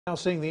Now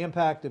seeing the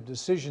impact of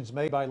decisions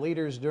made by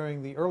leaders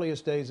during the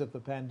earliest days of the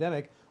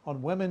pandemic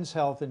on women's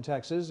health in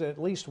Texas. At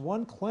least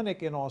one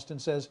clinic in Austin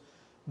says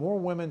more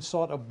women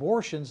sought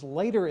abortions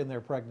later in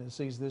their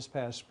pregnancies this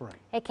past spring.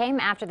 It came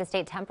after the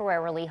state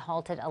temporarily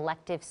halted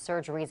elective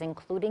surgeries,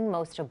 including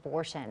most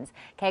abortions.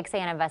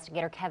 KXAN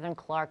investigator Kevin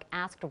Clark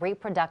asked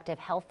reproductive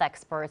health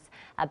experts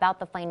about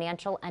the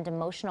financial and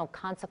emotional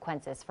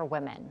consequences for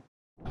women.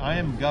 I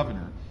am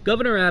governor.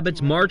 Governor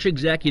Abbott's March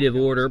executive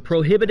order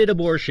prohibited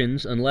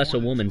abortions unless a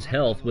woman's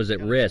health was at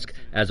risk.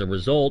 As a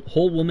result,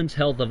 Whole Woman's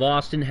Health of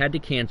Austin had to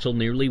cancel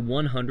nearly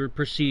 100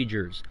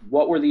 procedures.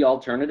 What were the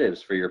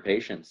alternatives for your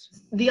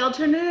patients? The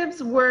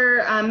alternatives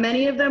were,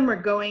 many of them were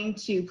going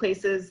to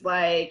places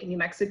like New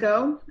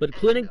Mexico. But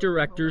clinic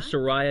director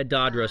Soraya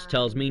Dadras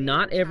tells me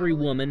not every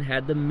woman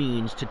had the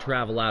means to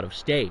travel out of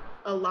state.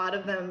 A lot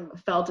of them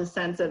felt a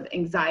sense of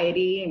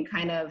anxiety and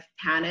kind of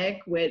panic,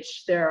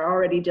 which they're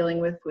already dealing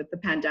with the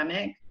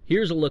pandemic.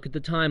 Here's a look at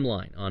the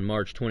timeline. On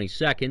March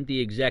 22nd,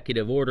 the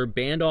executive order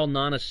banned all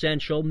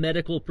non-essential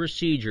medical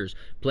procedures.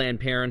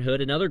 Planned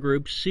Parenthood and other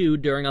groups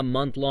sued during a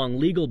month-long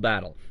legal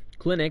battle.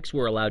 Clinics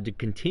were allowed to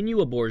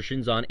continue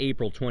abortions on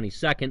April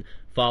 22nd,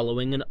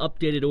 following an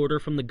updated order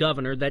from the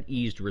governor that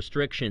eased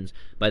restrictions.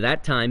 By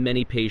that time,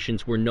 many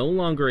patients were no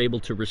longer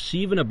able to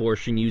receive an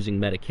abortion using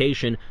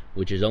medication,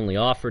 which is only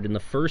offered in the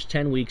first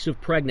 10 weeks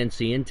of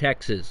pregnancy in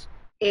Texas.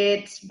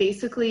 It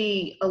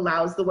basically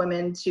allows the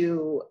women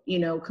to,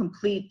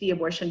 complete the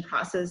abortion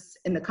process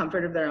in the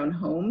comfort of their own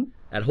home.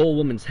 At Whole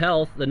Woman's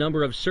Health, the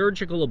number of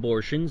surgical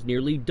abortions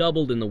nearly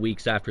doubled in the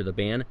weeks after the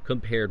ban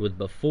compared with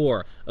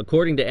before.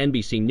 According to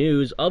NBC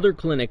News, other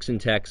clinics in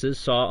Texas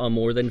saw a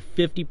more than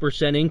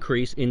 50%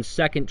 increase in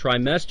second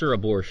trimester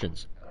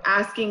abortions.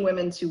 Asking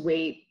women to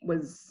wait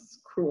was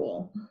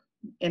cruel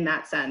in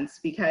that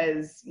sense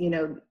because,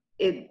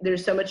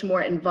 there's so much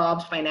more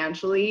involved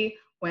financially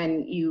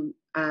when you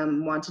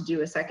want to do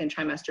a second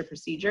trimester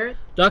procedure.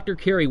 Dr.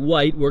 Carrie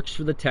White works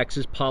for the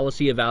Texas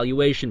Policy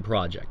Evaluation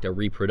Project, a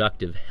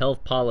reproductive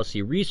health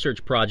policy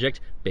research project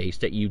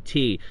based at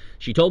UT.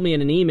 She told me in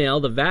an email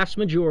the vast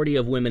majority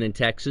of women in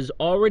Texas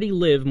already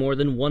live more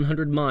than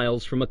 100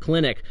 miles from a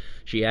clinic.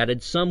 She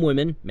added some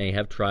women may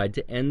have tried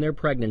to end their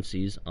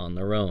pregnancies on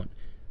their own.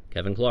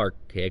 Kevin Clark,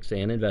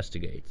 KXAN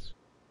Investigates.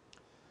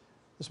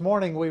 This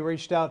morning, we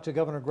reached out to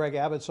Governor Greg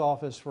Abbott's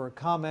office for a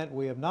comment.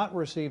 We have not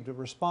received a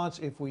response.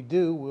 If we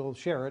do, we'll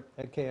share it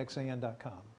at KXAN.com.